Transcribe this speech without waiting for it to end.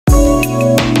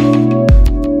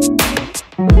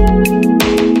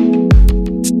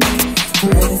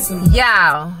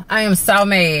Y'all, I am so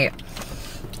mad.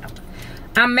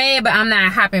 I'm mad, but I'm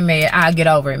not happy mad. I'll get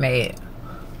over it mad.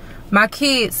 My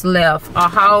kids left a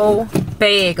whole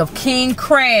bag of king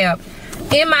crab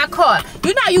in my car.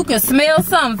 You know you can smell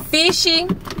something fishy,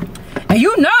 and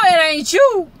you know it ain't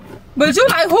you. But you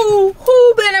like, who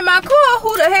been in my car?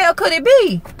 Who the hell could it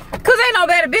be? Cause ain't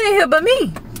nobody been in here but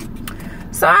me.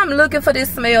 So I'm looking for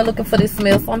this smell,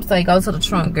 So I'm saying, go to the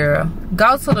trunk, girl.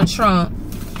 Go to the trunk.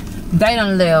 They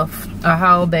done left a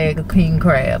whole bag of king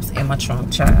crabs in my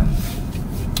trunk, child.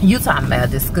 You talking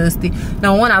about disgusting.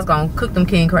 Now, one, I was gonna cook them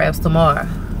king crabs tomorrow.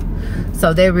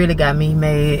 So they really got me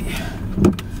mad.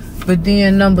 But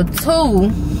then number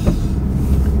two,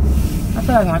 I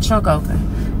feel like my trunk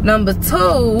open. Number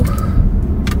two,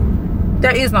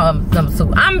 there is no number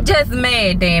two. I'm just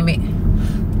mad, damn it.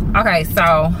 Okay,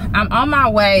 so I'm on my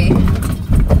way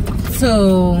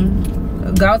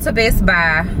to go to Best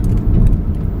Buy.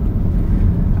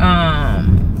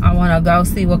 I wanna go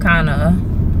see what kind of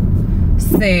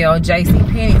sale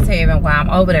JCPenney's having while I'm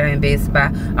over there in Best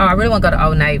Buy. Oh, I really want to go to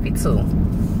Old Navy too.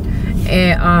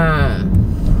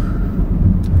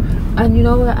 And you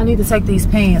know what? I need to take these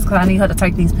pants because I need her to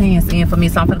take these pants in for me.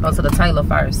 So I'm gonna go to the tailor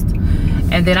first,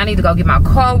 and then I need to go get my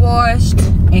car washed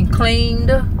and cleaned.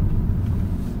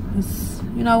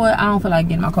 You know what? I don't feel like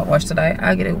getting my car washed today.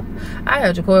 I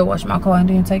had Jacoy wash my car and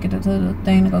then take it to the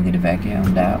thing to go get it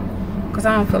vacuumed out because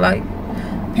I don't feel like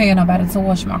paying nobody to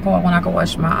wash my car when I can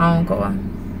wash my own car.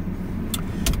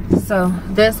 So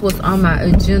that's what's on my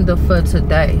agenda for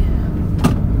today.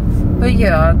 But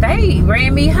yeah, they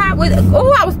ran me hot with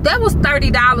that was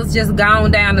 $30 just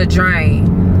gone down the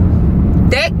drain.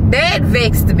 That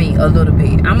vexed me a little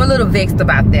bit. I'm a little vexed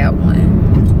about that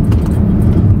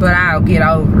one, but I'll get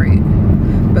over it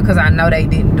because I know they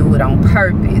didn't do it on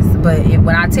purpose. But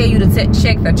when I tell you to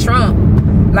check the trunk,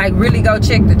 like, really go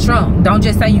check the trunk. Don't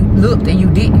just say you looked and you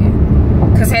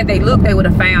didn't. Because had they looked, they would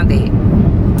have found it.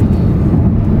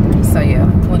 So, yeah,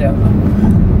 whatever.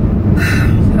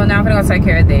 So, now I'm going to go take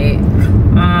care of that.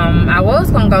 I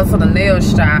was going to go to the nail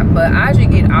shop, but I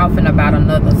should get off in about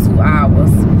another 2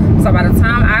 hours. So, by the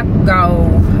time I go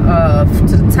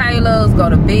to the tailors, go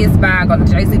to Best Buy, go to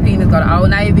JCPenney's, go to Old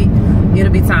Navy,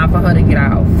 it'll be time for her to get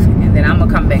off. And then I'm going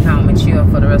to come back home and chill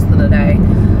for the rest of the day.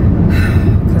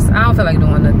 I don't feel like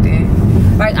doing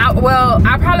nothing. Like, I'll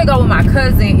probably go with my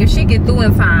cousin if she get through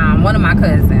in time. One of my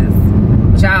cousins,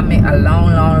 which I met a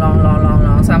long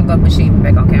time ago, but she ain't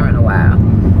back on camera in a while.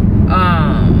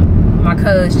 My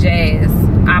cousin Jazz,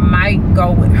 I might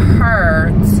go with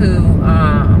her to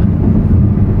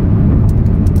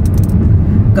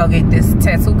go get this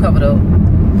tattoo covered up.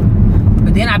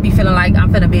 But then I be feeling like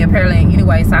I'm finna be in Pearland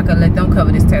anyway, so I could let them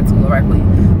cover this tattoo right quick.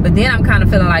 But then I'm kind of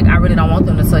feeling like I really don't want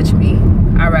them to touch me.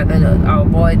 I'd rather the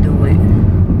old boy do it.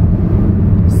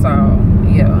 So,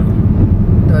 yeah.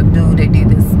 The dude that did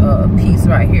this piece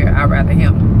right here, I'd rather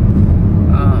him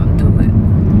do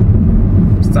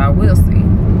it. So, we'll see.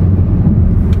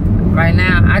 Right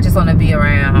now, I just want to be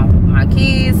around my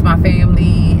kids, my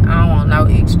family. I don't want no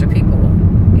extra people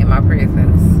in my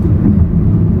presence.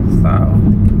 So,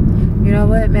 you know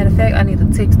what? Matter of fact, I need to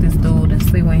text this dude and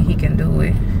see when he can do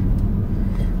it.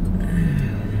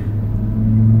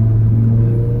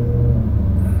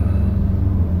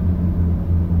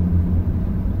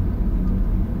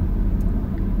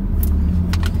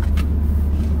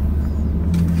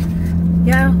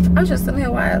 Yeah, I'm just sitting here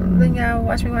letting y'all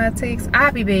watch me while I text.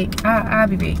 I'll be back. I'll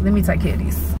be back. Let me take care of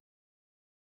this.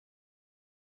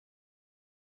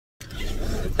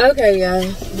 Okay,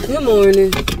 y'all. Good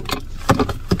morning.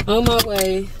 On my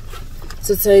way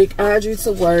to take Audrey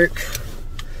to work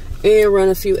and run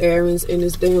a few errands, and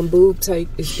this damn boob tape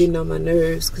is getting on my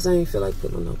nerves because I ain't feel like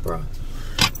putting on no bra.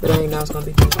 But I ain't know it's gonna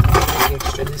be good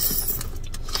extras.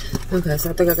 Okay, so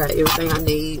I think I got everything I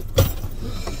need.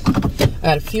 I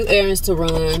got a few errands to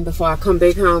run before I come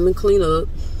back home and clean up.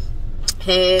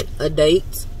 Had a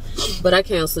date, but I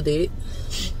canceled it.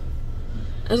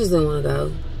 I just didn't want to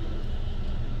go.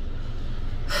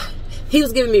 He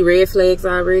was giving me red flags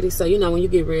already, so you know when you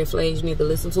get red flags, you need to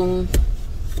listen to him.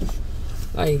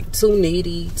 Like, too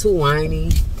needy, too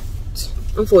whiny.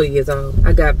 I'm 40 years old.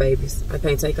 I got babies. I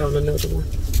can't take on another one.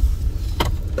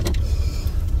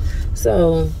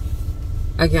 So,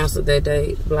 I canceled that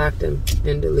date, blocked him,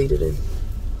 and deleted him.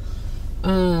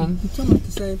 You talking about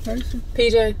the same person?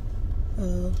 PJ?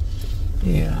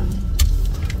 Yeah.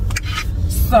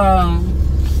 So,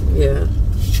 yeah.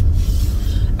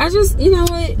 I just, you know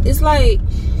what? It's like,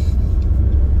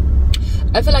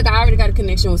 I feel like I already got a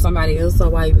connection with somebody else, so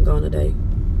why even go on a date?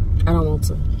 I don't want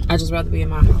to. I just rather be in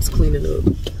my house cleaning up.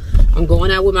 I'm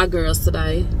going out with my girls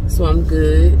today, so I'm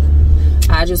good.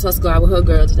 I just supposed to go out with her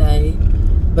girl today,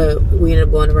 but we ended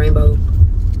up going to Rainbow,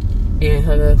 and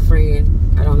her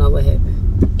friend, I don't know what happened.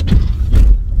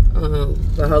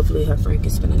 But hopefully her friend can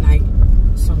spend the night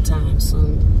sometime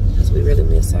soon, because we really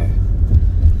miss her.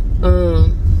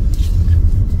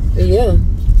 But yeah,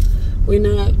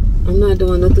 I'm not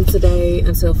doing nothing today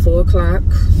until 4 o'clock.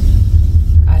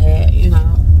 I had, you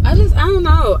know, I don't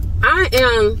know. I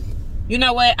am, you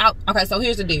know what? Okay, so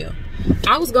here's the deal.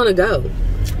 I was gonna go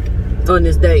on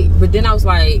this date, but then I was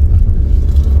like,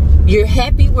 you're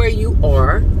happy where you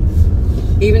are,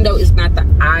 even though it's not the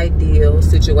ideal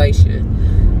situation.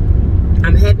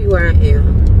 I'm happy where I am,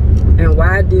 and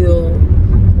why deal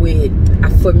with,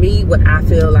 for me, what I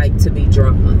feel like to be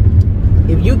drama?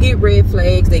 If you get red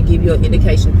flags that give you an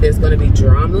indication that there's going to be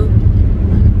drama,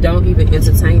 don't even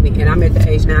entertain it. And I'm at the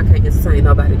age now I can't entertain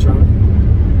nobody drama.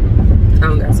 I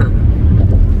don't got time.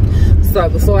 So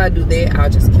before I do that, I'll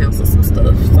just cancel some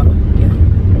stuff. So yeah,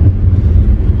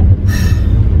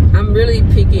 I'm really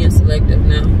picky and selective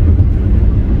now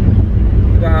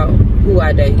about who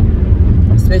I date,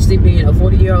 especially being a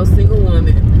 40-year-old single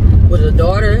woman with a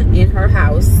daughter in her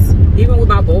house, even with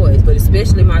my boys, but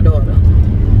especially my daughter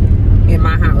in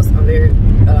my house. I'm very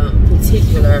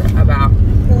particular about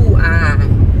who I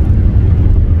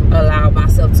allow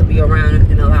myself to be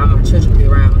around and allow my children to be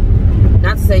around.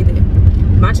 Not to say that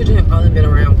my children have only been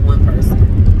around one person,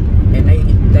 and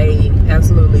they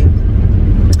absolutely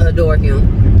adore him.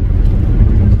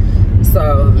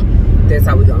 So that's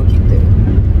how we're gonna keep that.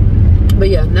 But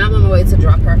yeah, now I'm on my way to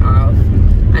drop her off.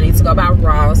 I need to go by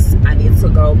Ross. I need to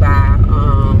go by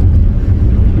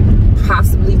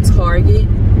possibly Target.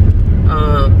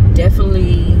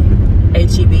 Definitely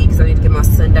HEB, because I need to get my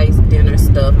Sunday's dinner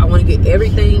stuff. I want to get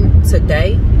everything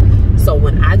today, so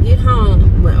when I get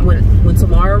home, when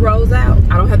tomorrow rolls out,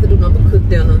 I don't have to do nothing but cook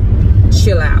dinner,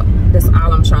 chill out. That's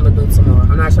all I'm trying to do tomorrow.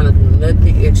 I'm not trying to do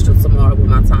nothing extra tomorrow with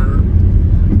my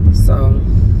time. So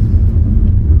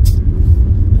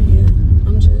yeah,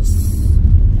 I'm just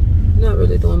not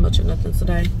really doing much of nothing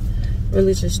today.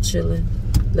 Really just chilling,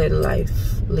 letting life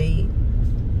lead.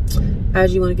 How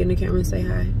do you want to get in the camera and say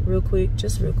hi real quick?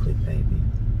 Just real quick, baby.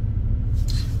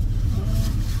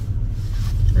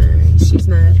 Alright, she's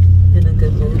not in a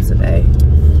good mood today,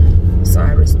 so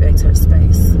I respect her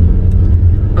space.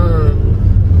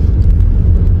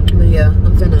 But yeah,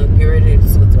 I'm finna get ready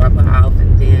to drop her off,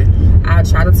 and then I'll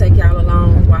try to take y'all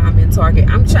along while I'm in Target.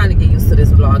 I'm trying to get used to this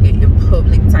vlogging in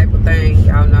public type of thing,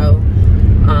 y'all know.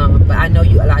 But I know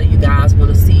a lot of you guys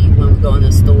want to see when we go in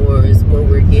the stores, what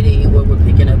we're getting, what we're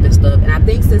picking up and stuff. And I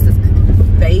think since it's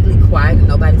vaguely quiet and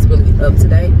nobody's really up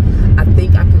today, I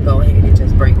think I can go ahead and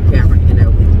just bring the camera in there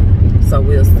with me. So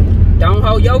we'll see. Don't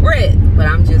hold your breath, but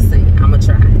I'm just saying, I'm gonna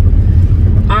try.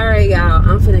 Alright y'all,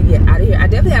 I'm finna get out of here. I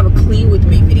definitely have a clean with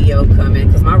me video coming,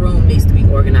 because my room needs to be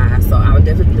organized. So I will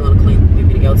definitely be doing a clean with me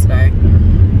video today.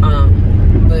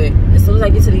 But as soon as I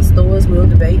get to these stores, we'll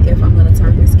debate if I'm gonna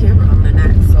turn this camera on or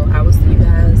not. So I will see you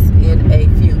guys in a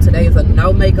few. Today is a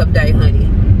no makeup day, honey,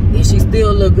 and she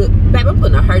still look good. Babe, I'm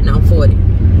putting a hurting on 40.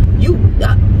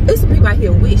 There's some people out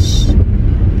here wish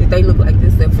that they look like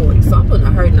this at 40. So I'm putting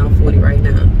a hurting on 40 right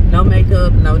now. No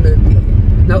makeup, no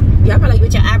nothing. No, y'all probably like,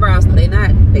 with your eyebrows. No, they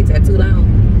not. They tattooed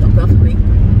on. Don't come for me.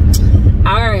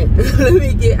 All right, let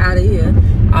me get out of here.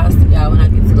 I'll see y'all when I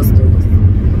get to the stores.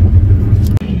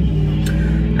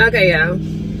 Okay, y'all.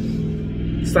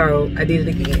 So I did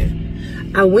it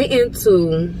again. I went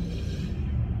into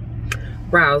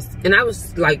Rouse, and I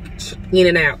was like in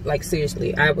and out. Like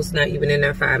seriously, I was not even in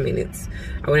there 5 minutes.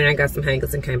 I went in and got some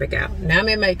hangers and came back out. Now I'm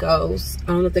in Mayco's. I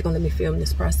don't know if they're gonna let me film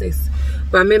this process,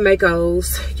 but I'm in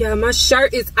Mayco's. Yeah, my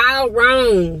shirt is all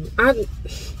wrong. I'm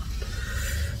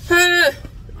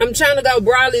trying to go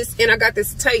braless, and I got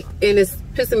this tape, and it's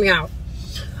pissing me off.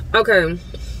 Okay.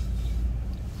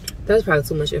 That's probably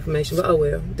too much information, but oh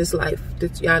well. This life.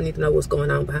 Y'all need to know what's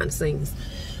going on behind the scenes.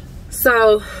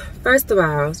 So, first of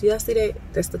all, y'all see that?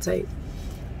 That's the tape.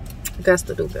 Got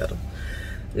to do better.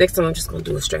 Next time, I'm just going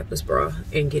to do a strapless bra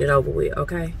and get it over with,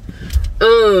 okay?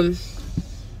 Well,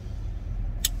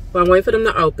 I'm waiting for them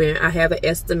to open. I have an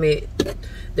estimate.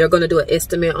 They're going to do an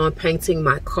estimate on painting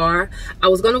my car. I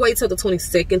was going to wait till the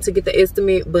 22nd to get the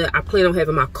estimate, but I plan on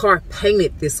having my car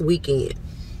painted this weekend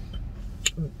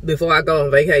before I go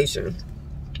on vacation.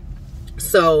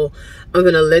 So I'm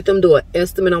gonna let them do an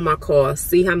estimate on my car,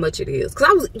 see how much it is.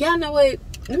 Cause y'all know what,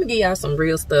 let me give y'all some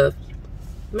real stuff.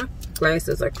 My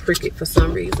glasses are crooked for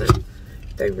some reason.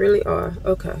 They really are.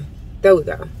 Okay, there we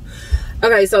go.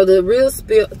 Okay, so the real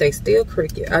spill, they still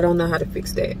crooked. I don't know how to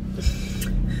fix that.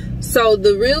 So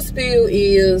the real spill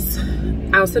is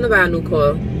I was finna buy a new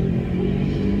car,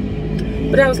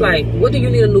 But I was like, what do you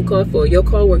need a new car for? Your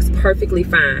car works perfectly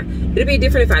fine. It'll be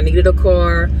different if I needed a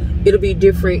car. It'll be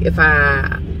different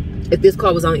if this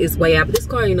car was on its way out. But this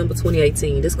car ain't number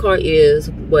 2018. This car is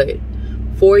what,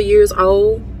 4 years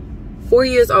old? 4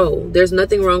 years old. There's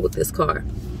nothing wrong with this car.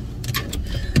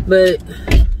 But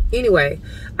anyway,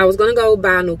 I was gonna go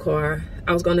buy a new car.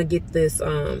 I was gonna get this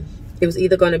it was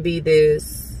either gonna be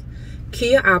this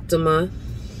Kia Optima,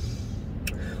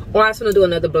 or I was gonna do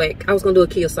another black. I was gonna do a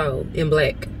Kia Soul in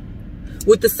black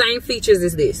with the same features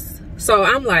as this. So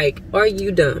I'm like, are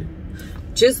you dumb?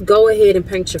 Just go ahead and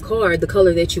paint your car the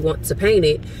color that you want to paint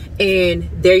it, and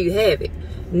there you have it.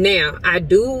 Now,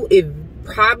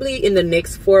 probably in the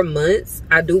next 4 months,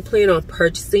 I do plan on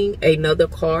purchasing another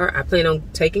car. I plan on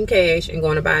taking cash and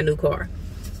going to buy a new car,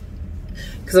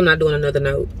 because I'm not doing another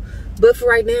note. But for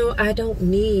right now, I don't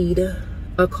need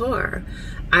a car.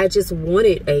 I just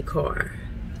wanted a car.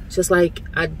 Just like,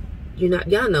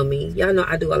 y'all know me. Y'all know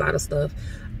I do a lot of stuff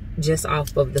just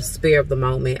off of the spur of the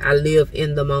moment. I live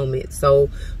in the moment. So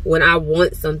when I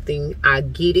want something, I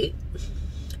get it.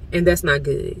 And that's not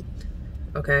good.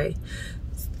 Okay?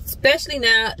 Especially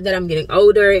now that I'm getting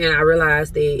older and I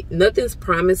realize that nothing's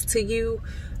promised to you.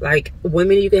 Like, 1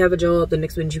 minute you can have a job, the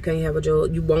next minute you can't have a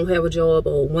job. You won't have a job,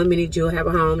 or 1 minute you'll have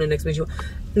a home, the next minute you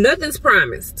won't. Nothing's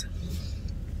promised.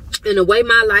 And the way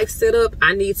my life's set up,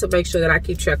 I need to make sure that I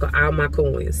keep track of all my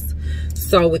coins.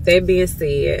 So with that being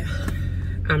said,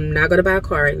 I'm not going to buy a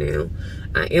car right now.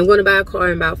 I am going to buy a car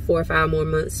in about 4 or 5 more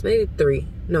months. Maybe 3.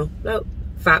 No,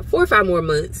 about 4 or 5 more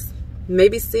months.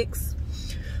 Maybe 6.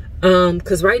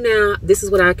 Because right now, this is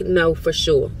what I can know for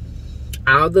sure.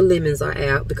 All the lemons are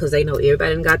out because they know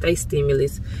everybody done got their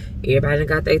stimulus. Everybody done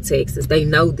got their taxes. They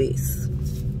know this.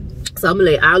 So I'm going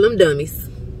to let all them dummies.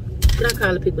 Did I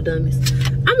call the people dummies?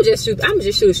 I'm gonna just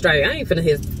shoot straight. I ain't finna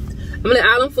hit. I'm gonna let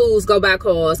all them fools go buy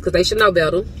cars because they should know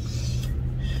better.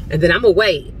 And then I'm gonna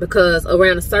wait, because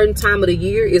around a certain time of the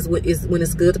year is when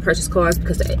it's good to purchase cars,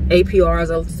 because the APRs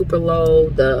are super low,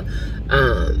 the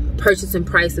purchasing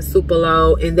price is super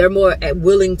low, and they're more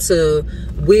willing to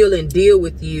wheel and deal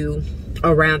with you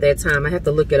around that time. I have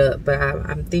to look it up, but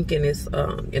I'm thinking it's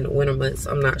in the winter months.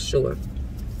 I'm not sure,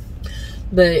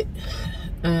 but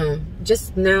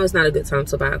just now is not a good time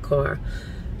to buy a car,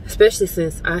 especially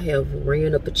since I have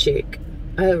ran up a check.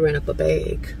 I have ran up a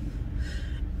bag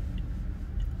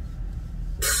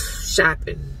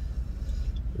shopping,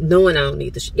 knowing I don't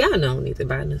need to. Y'all know I don't need to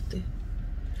buy nothing.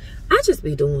 I just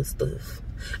be doing stuff,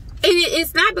 and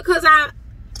it's not because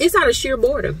it's out of sheer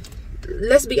boredom.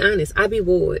 Let's be honest, I be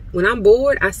bored. When I'm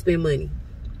bored, I spend money,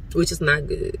 which is not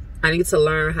good. I need to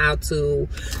learn how to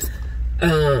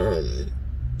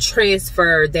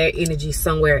transfer that energy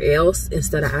somewhere else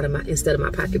instead of my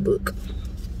pocketbook.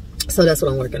 So that's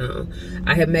what I'm working on.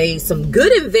 I have made some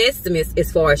good investments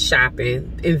as far as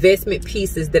shopping, investment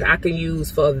pieces that I can use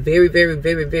for a very, very,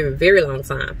 very, very, very long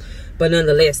time, but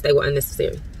nonetheless they were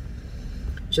unnecessary.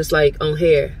 Just like on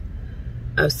hair,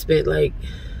 I've spent like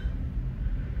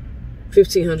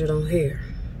 $1,500 on hair,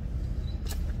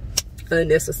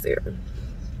 unnecessary.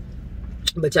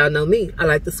 But y'all know me, I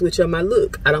like to switch up my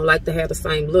look. I don't like to have the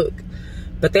same look.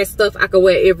 But that stuff I can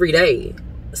wear every day.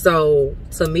 So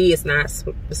to me, it's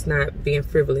not being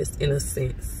frivolous in a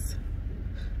sense.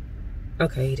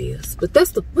 Okay, it is. But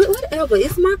that's whatever.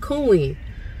 It's my coin.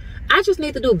 I just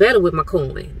need to do better with my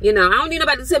coin. You know, I don't need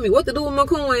nobody to tell me what to do with my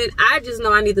coin. I just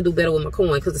know I need to do better with my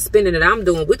coin, because the spending that I'm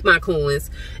doing with my coins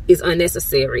is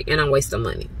unnecessary and I'm wasting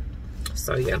money.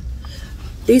 So yeah.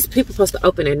 These people supposed to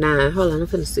open at 9. Hold on, I'm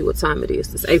finna see what time it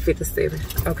is. It's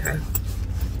 8:57. Okay.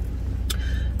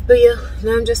 But yeah,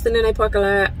 now I'm just in that parking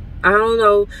lot. I don't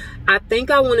know. I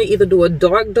think I want to either do a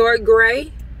dark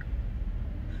gray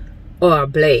or a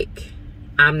black.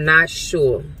 I'm not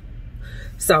sure.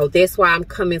 So that's why I'm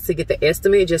coming to get the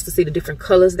estimate, just to see the different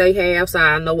colors they have, so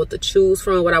I know what to choose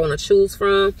from, what I want to choose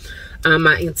from.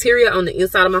 My interior on the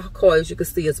inside of my car, as you can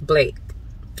see, is black.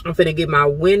 I'm finna get my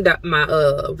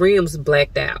rims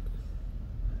blacked out.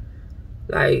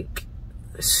 Like,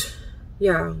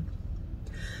 y'all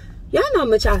know how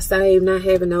much I save not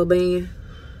having no band?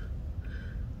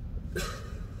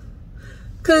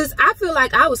 Cause I feel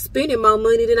like I was spending more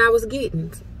money than I was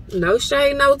getting. No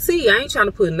shade, no tea. I ain't trying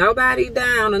to put nobody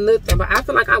down or nothing, but I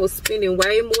feel like I was spending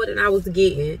way more than I was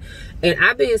getting. And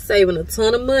I've been saving a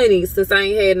ton of money since I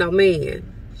ain't had no man.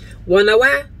 Wanna know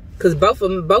why? Because both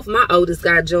of my oldest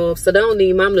got jobs, so they don't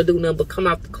need mama to do nothing but come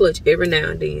off the clutch every now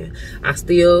and then. I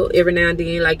still, every now and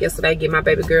then, like yesterday, get my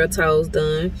baby girl toes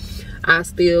done. I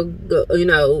still, you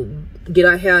know, get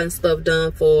her hair and stuff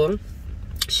done for her.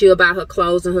 She'll buy her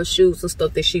clothes and her shoes and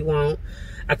stuff that she want.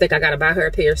 I think I gotta buy her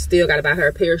a pair. Still gotta buy her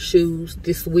a pair of shoes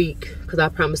this week because I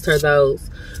promised her those.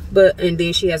 And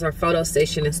then she has her photo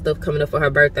session and stuff coming up for her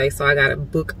birthday, so I gotta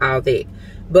book all that.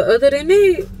 But other than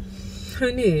that,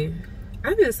 honey,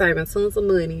 I've been saving tons of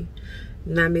money,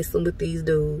 not messing with these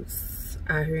dudes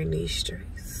out here in these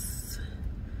streets.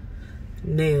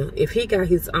 Now, if he got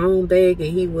his own bag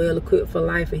and he well equipped for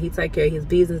life and he take care of his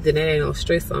business, then that ain't no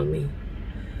stress on me.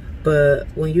 But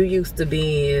when you used to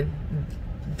being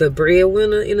the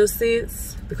breadwinner in a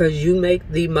sense, because you make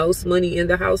the most money in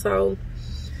the household,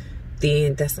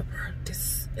 then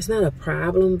it's not a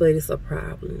problem, but it's a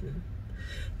problem.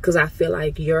 Because I feel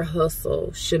like your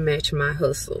hustle should match my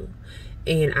hustle.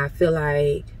 And I feel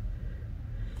like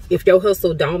if your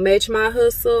hustle don't match my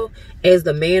hustle, as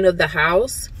the man of the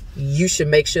house, you should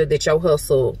make sure that your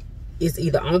hustle is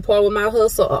either on par with my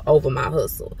hustle or over my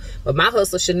hustle. But my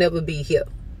hustle should never be here,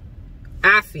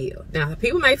 I feel. Now,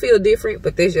 people may feel different,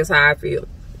 but that's just how I feel.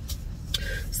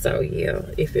 So, yeah,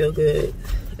 it feels good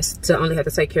to only have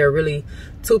to take care of really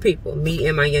 2 people, me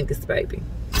and my youngest baby,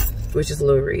 which is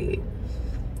Lil Red.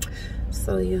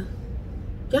 So, yeah.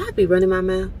 Y'all be running my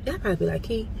mouth. Y'all probably be like,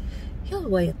 Key, your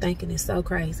way of thinking is so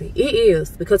crazy. It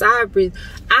is, because I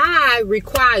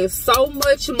require so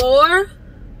much more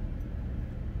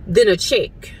than a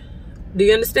check. Do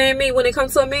you understand me? When it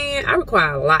comes to a man, I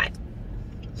require a lot.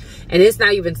 And it's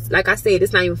not even, like I said,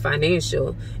 it's not even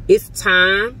financial. It's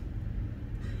time.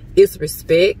 It's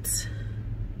respect.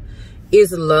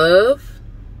 It's love.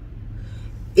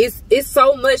 It's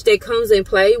so much that comes in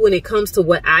play when it comes to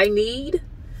what I need,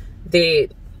 that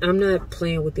I'm not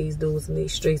playing with these dudes in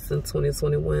these streets in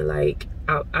 2021. Like,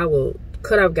 I will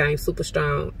cut off game super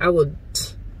strong. I would.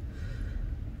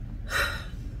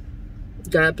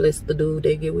 God bless the dude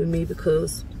that get with me,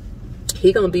 because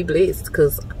he gonna be blessed,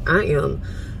 because I am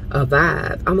a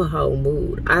vibe. I'm a whole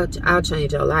mood. I'll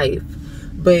change your life.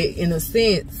 But in a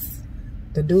sense,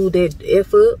 the dude that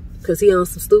F up because he on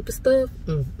some stupid stuff,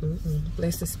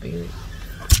 bless his spirit.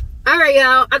 All right,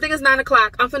 y'all, I think it's 9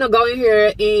 o'clock. I'm finna go in here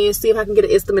and see if I can get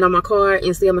an estimate on my car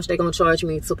and see how much they're gonna charge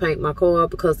me to paint my car,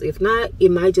 because if not,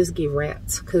 it might just get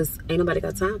wrapped, because ain't nobody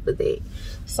got time for that.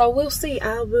 So we'll see.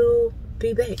 I will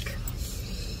be back.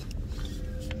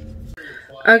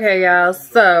 Okay, y'all,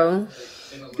 so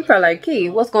you probably like, Key,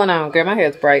 what's going on, girl? My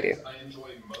hair's braided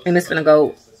and it's finna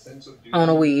go on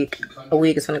a wig. A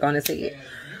wig is finna go on his head.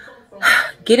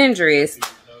 Getting dressed,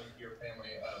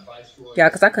 y'all,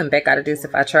 because I couldn't back out of this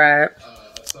if I tried.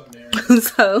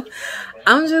 So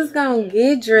I'm just gonna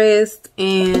get dressed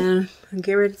and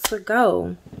get ready to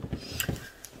go.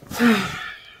 Y'all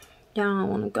don't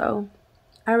want to go.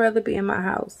 I'd rather be in my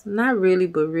house. Not really,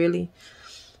 but really.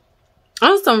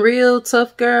 On some real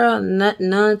tough girl,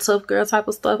 non-tough girl type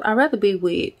of stuff, I'd rather be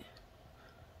with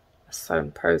a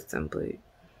certain person, but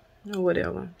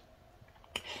whatever.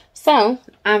 So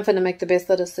I'm finna make the best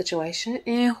of the situation,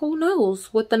 and who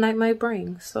knows what the night might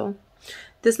bring. So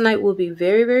this night will be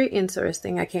very, very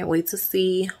interesting. I can't wait to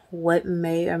see what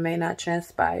may or may not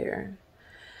transpire.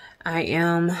 I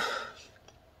am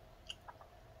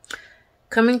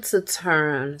coming to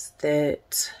terms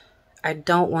that I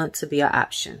don't want to be an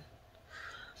option.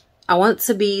 I want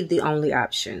to be the only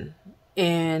option.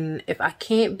 And if I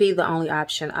can't be the only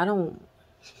option, I'm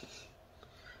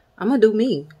gonna do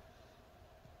me.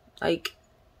 Like,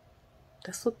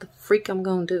 that's what the freak I'm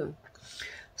gonna do.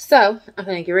 So I'm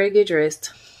gonna get ready to get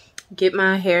dressed, get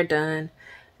my hair done.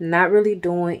 Not really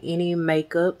doing any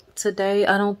makeup today,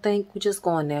 I don't think. We're just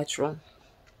going natural.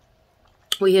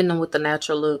 We hitting them with the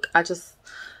natural look. I don't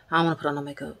want to put on no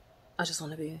makeup. I just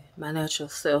want to be my natural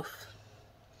self.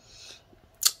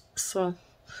 So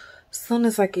as soon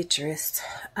as I get dressed,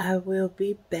 I will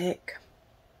be back.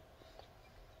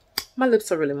 My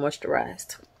lips are really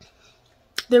moisturized.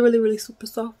 They're really, really super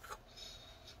soft.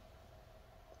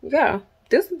 Yeah,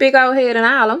 this big old head and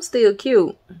all, I'm still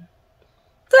cute.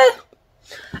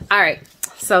 All right,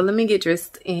 so let me get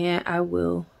dressed and I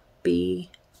will be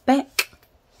back.